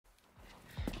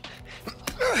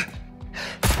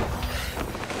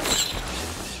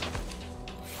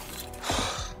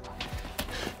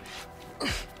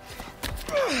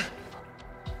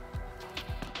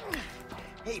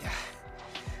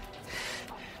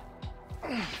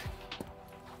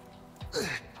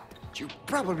You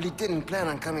probably didn't plan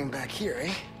on coming back here,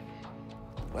 eh?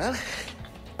 Well,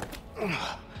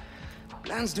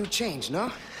 plans do change,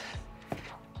 no?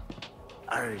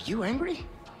 Are you angry?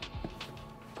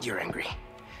 You're angry.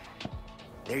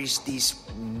 There is this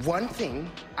one thing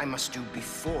I must do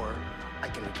before I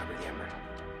can recover the Ember.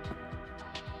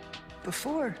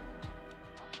 Before?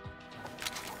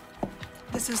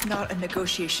 This is not a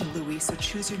negotiation, Louis, so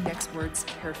choose your next words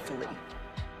carefully.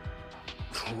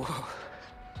 Whoa.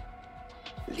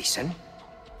 Listen,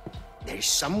 there is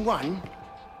someone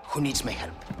who needs my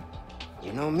help.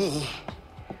 You know me,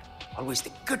 always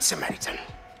the good Samaritan.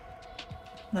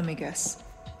 Let me guess.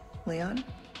 Leon?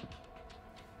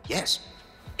 Yes,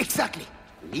 exactly.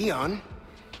 Leon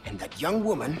and that young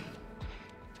woman,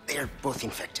 they're both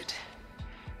infected.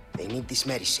 They need this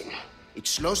medicine. It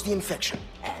slows the infection,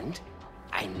 and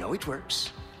I know it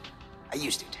works. I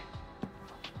used it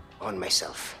on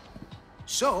myself.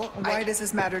 So, why does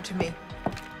this matter to me?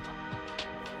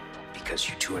 Because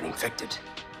you two are infected.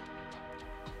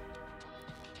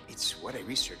 It's what I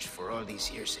researched for all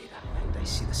these years, Ada, and I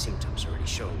see the symptoms already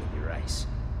showing in your eyes.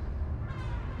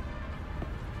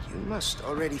 You must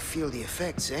already feel the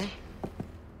effects, eh?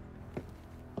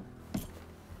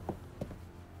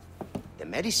 The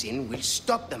medicine will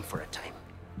stop them for a time.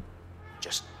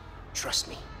 Just trust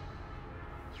me.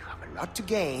 You have a lot to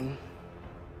gain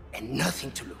and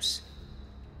nothing to lose.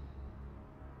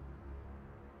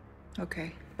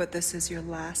 Okay, but this is your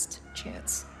last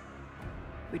chance.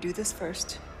 We do this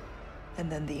first, and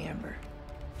then the Amber.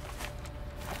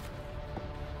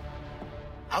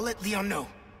 I'll let Leon know.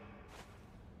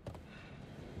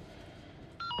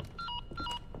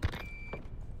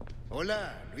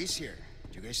 Hola, Luis here.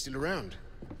 You guys still around?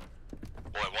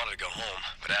 Well, I wanted to go home,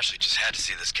 but Ashley just had to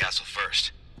see this castle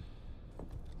first.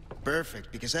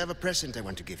 Perfect, because I have a present I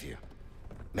want to give you.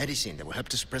 Medicine that will help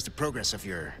to suppress the progress of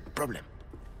your problem.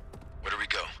 Where do we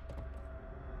go?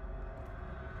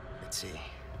 Let's see.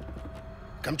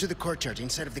 Come to the courtyard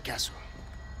inside of the castle.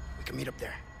 We can meet up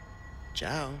there.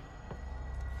 Ciao.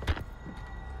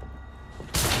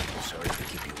 Sorry to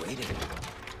keep you waiting.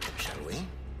 Shall we?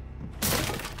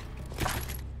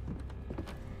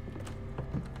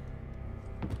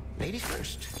 Lady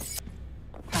first.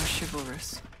 How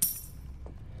chivalrous.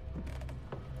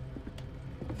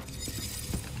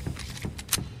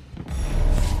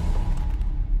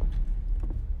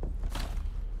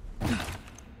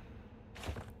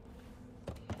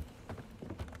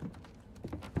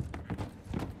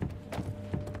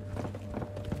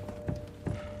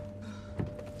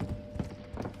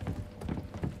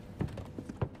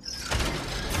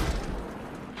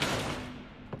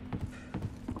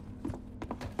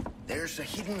 There's a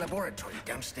hidden laboratory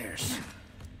downstairs.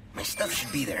 My stuff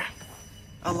should be there.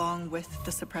 Along with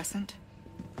the suppressant?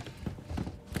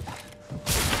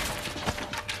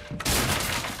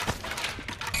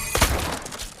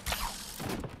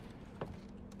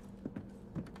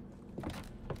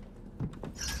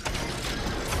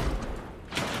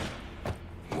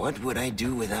 What would I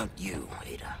do without you,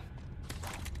 Ada?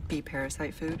 Be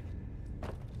parasite food?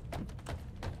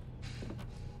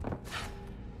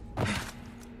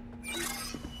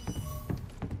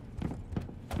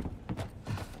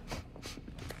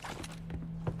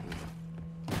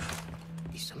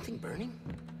 Is something burning?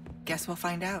 Guess we'll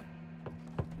find out.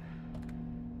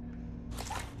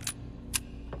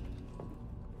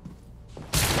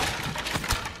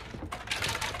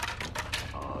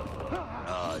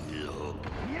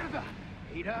 Mierda!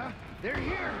 Ada, they're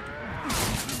here!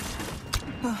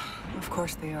 Of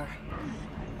course they are.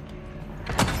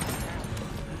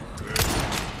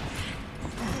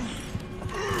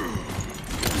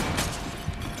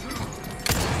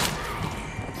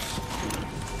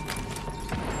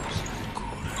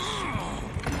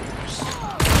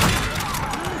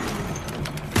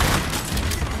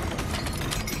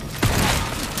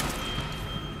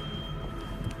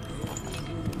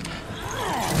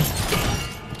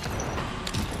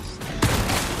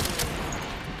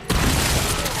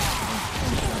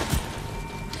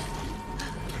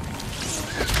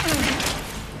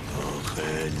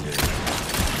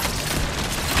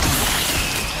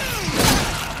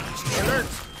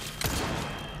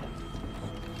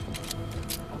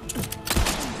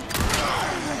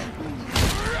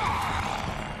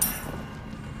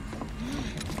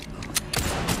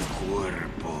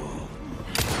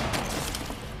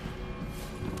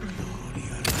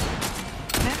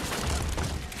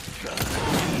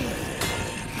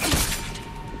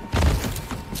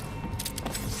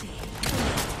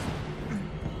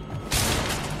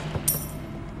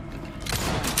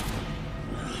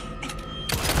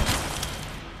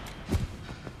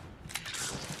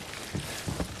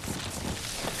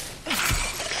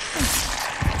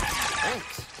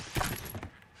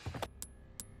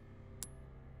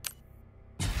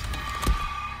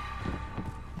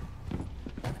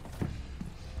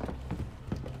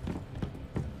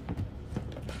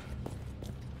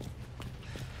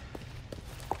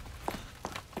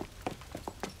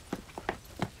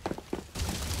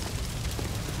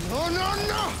 Oh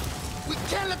no! We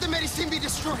can't let the medicine be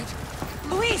destroyed!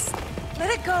 Luis! Let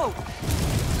it go!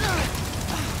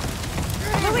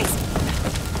 Luis!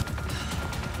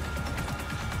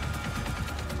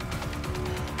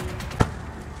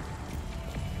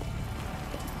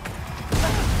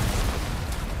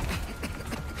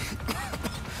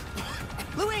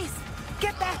 Luis!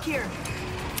 Get back here!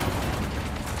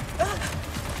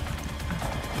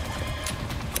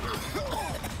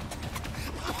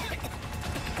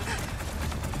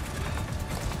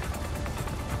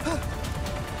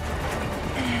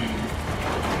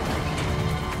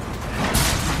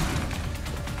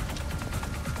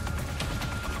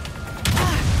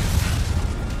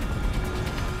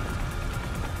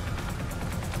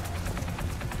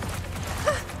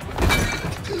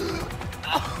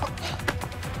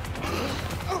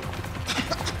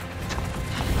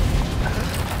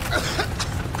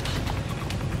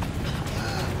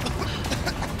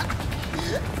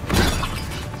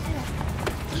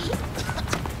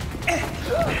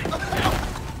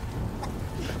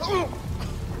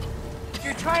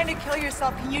 Kill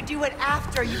yourself, can you do it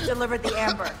after you've delivered the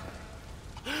amber?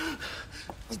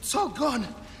 It's all gone.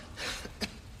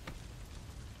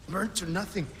 Burnt to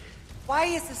nothing. Why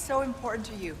is this so important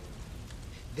to you?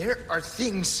 There are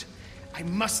things I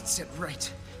must set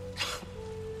right.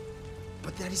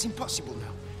 But that is impossible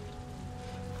now.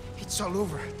 It's all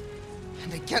over,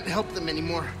 and I can't help them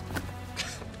anymore.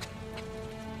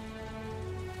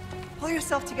 Pull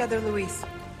yourself together, Luis.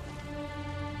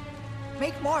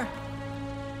 Make more.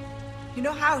 You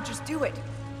know how, just do it.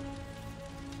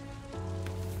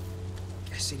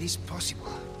 Guess it is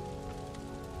possible.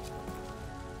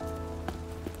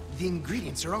 The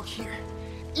ingredients are all here,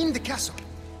 in the castle.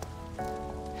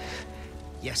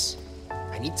 Yes,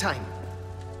 I need time,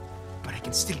 but I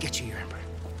can still get you your amber.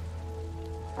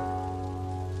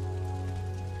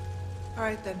 All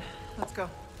right then, let's go.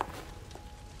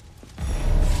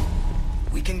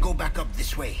 We can go back up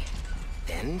this way,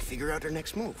 then figure out our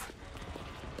next move.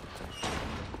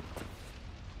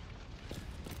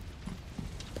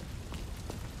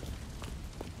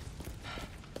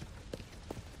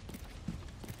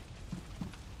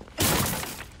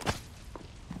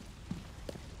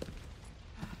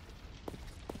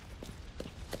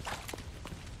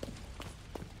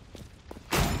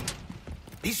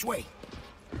 This way.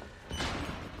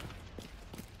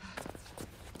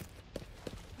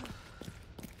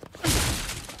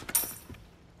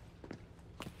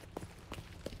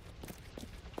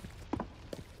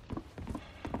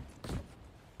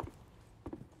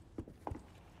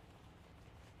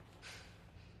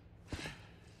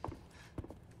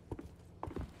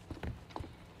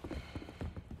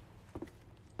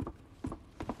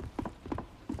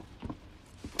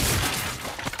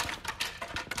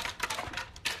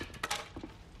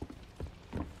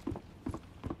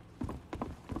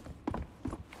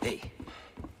 Hey,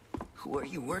 who are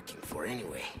you working for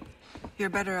anyway? You're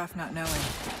better off not knowing.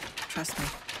 Trust me.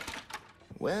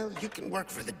 Well, you can work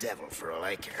for the devil for all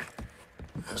I care.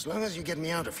 As long as you get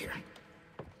me out of here.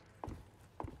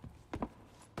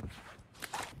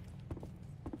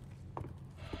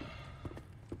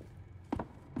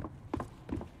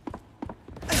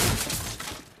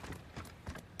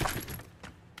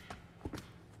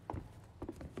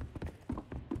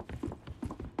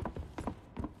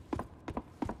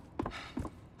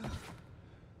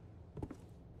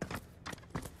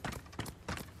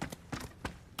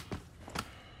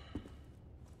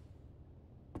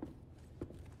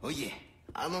 Oh yeah,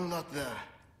 I'll unlock the...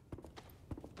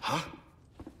 Huh?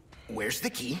 Where's the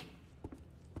key?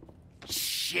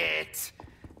 Shit!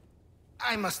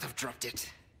 I must have dropped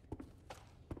it.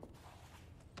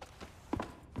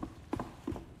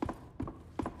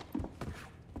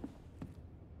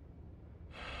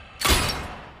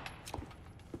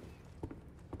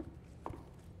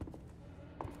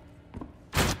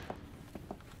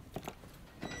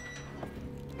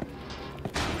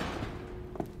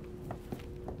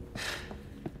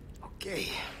 Okay.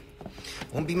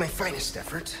 Won't be my finest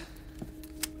effort,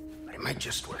 but it might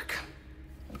just work.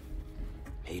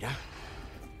 Ada,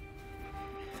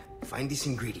 find these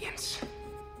ingredients.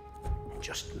 And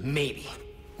just maybe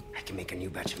I can make a new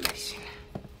batch of medicine.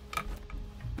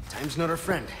 Time's not our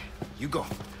friend. You go.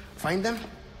 Find them,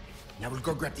 and I will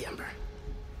go grab the amber.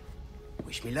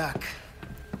 Wish me luck.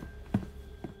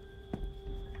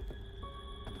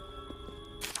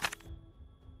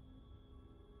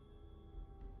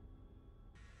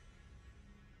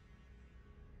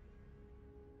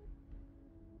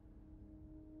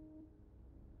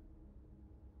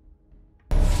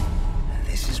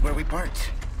 This is where we part.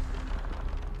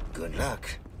 Good luck.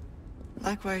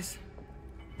 Likewise.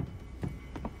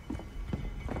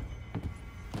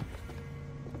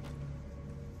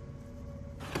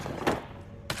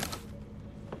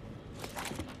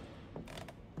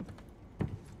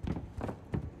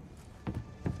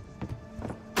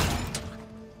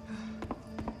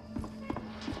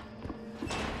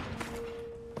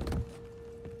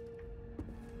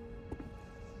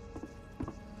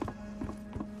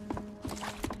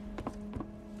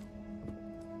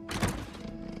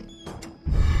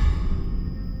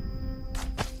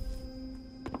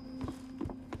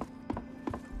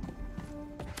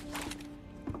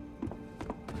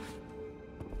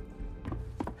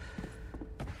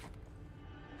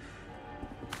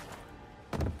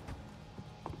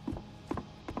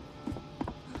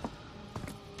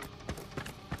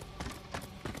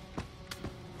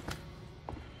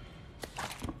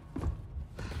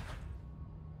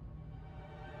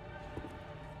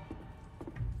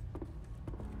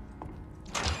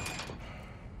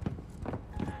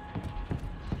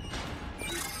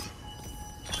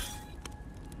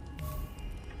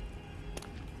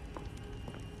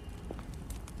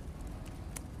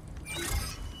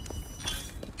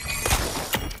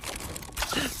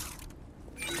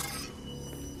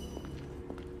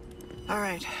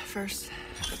 right, first,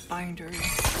 the binders.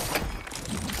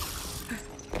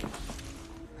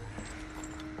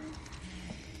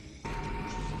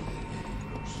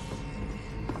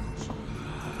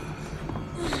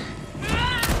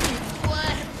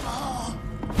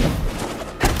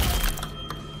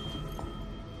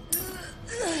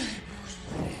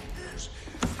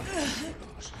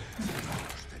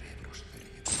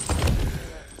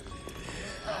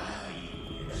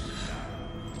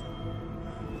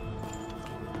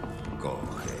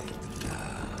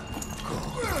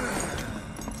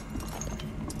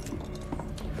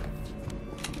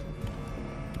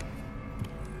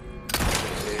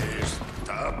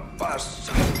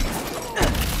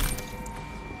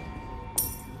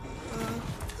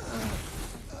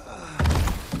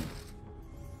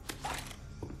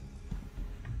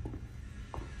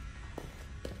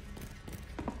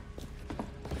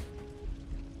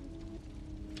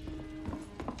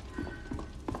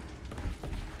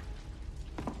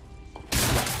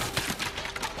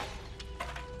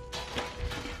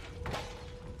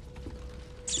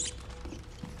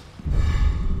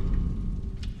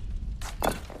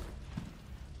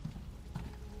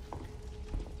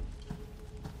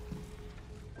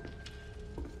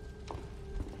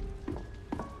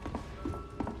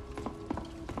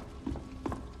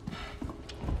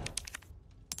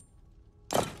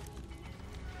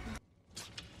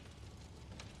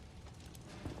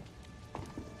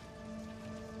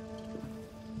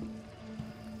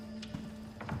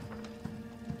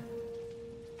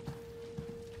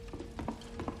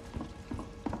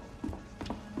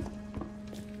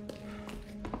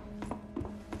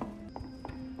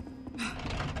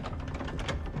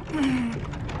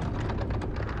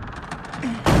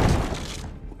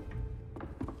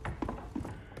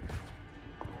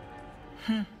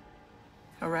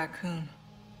 A raccoon.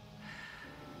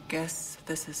 Guess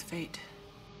this is fate.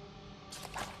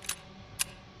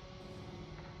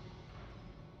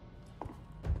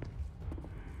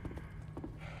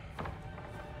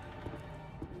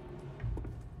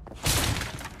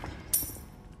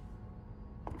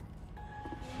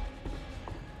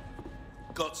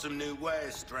 Got some new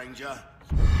wares, stranger.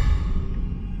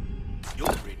 You're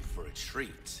in for a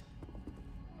treat.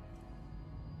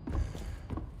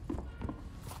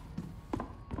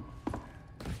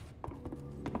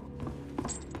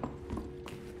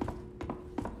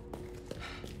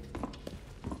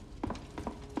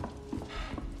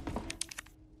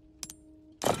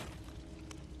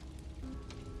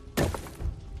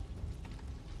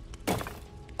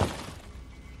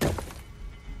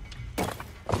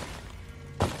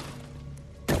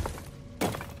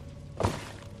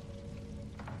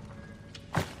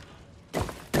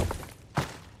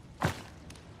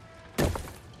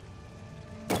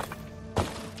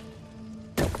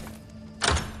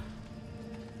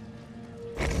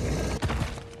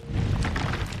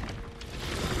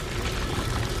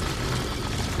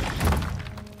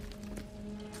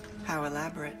 How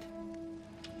elaborate.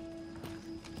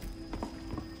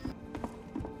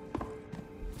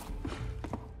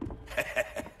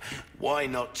 Why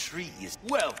not treat you?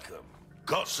 Welcome.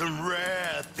 Got some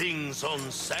rare things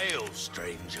on sale,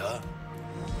 stranger.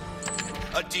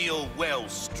 A deal well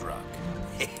struck.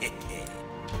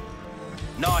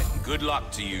 Night and good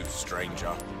luck to you,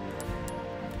 stranger.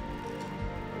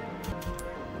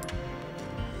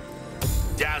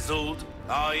 Dazzled,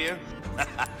 are you?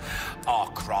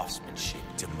 Our craftsmanship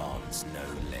demands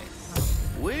no less.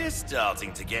 We're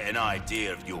starting to get an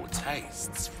idea of your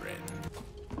tastes, friend.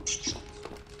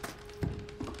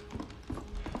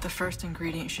 The first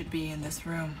ingredient should be in this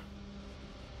room.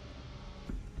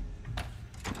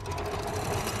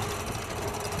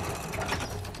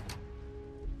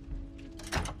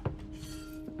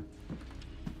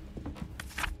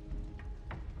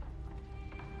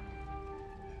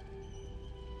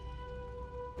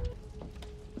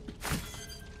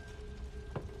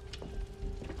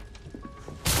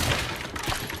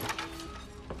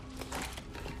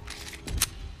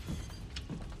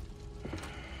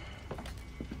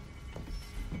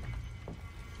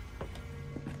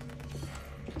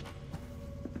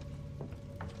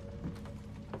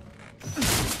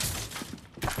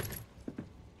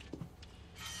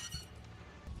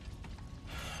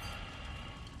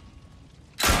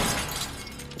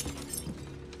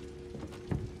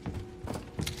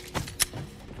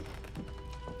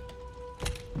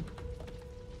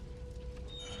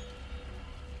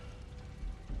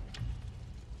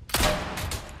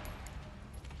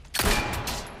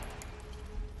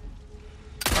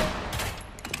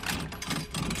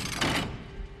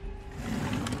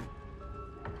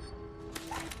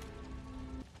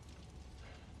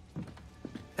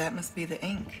 That must be the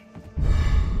ink.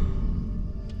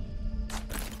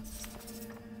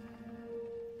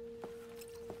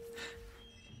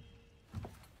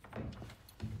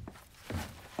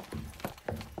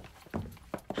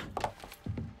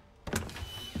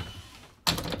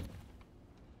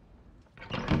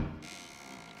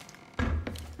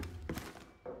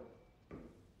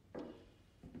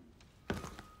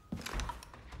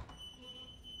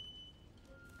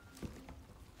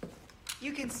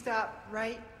 You can stop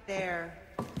right there,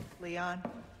 Leon.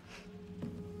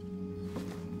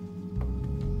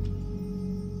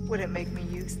 Wouldn't make me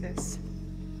use this,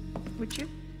 would you?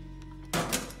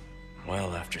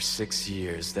 Well, after 6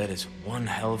 years, that is one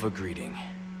hell of a greeting,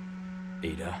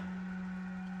 Ada.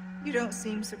 You don't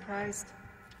seem surprised.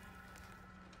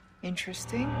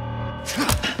 Interesting.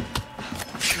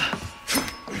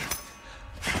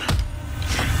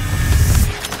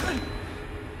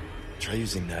 Try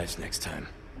using knives next time.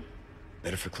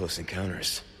 Better for close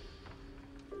encounters.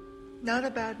 Not a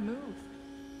bad move.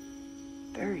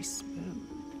 Very smooth.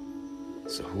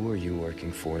 So who are you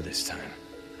working for this time?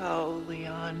 Oh,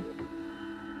 Leon.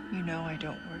 You know I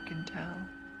don't work in town.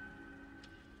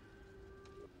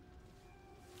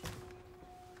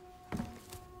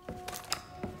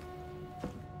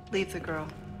 Leave the girl.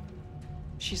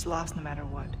 She's lost no matter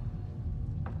what.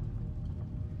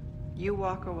 You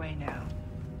walk away now,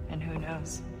 and who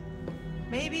knows?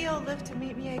 Maybe you'll live to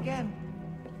meet me again.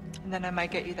 And then I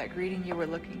might get you that greeting you were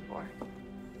looking for.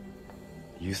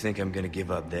 You think I'm gonna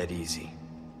give up that easy?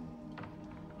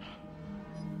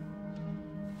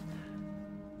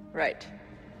 Right.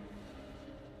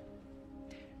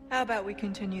 How about we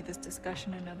continue this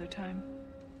discussion another time?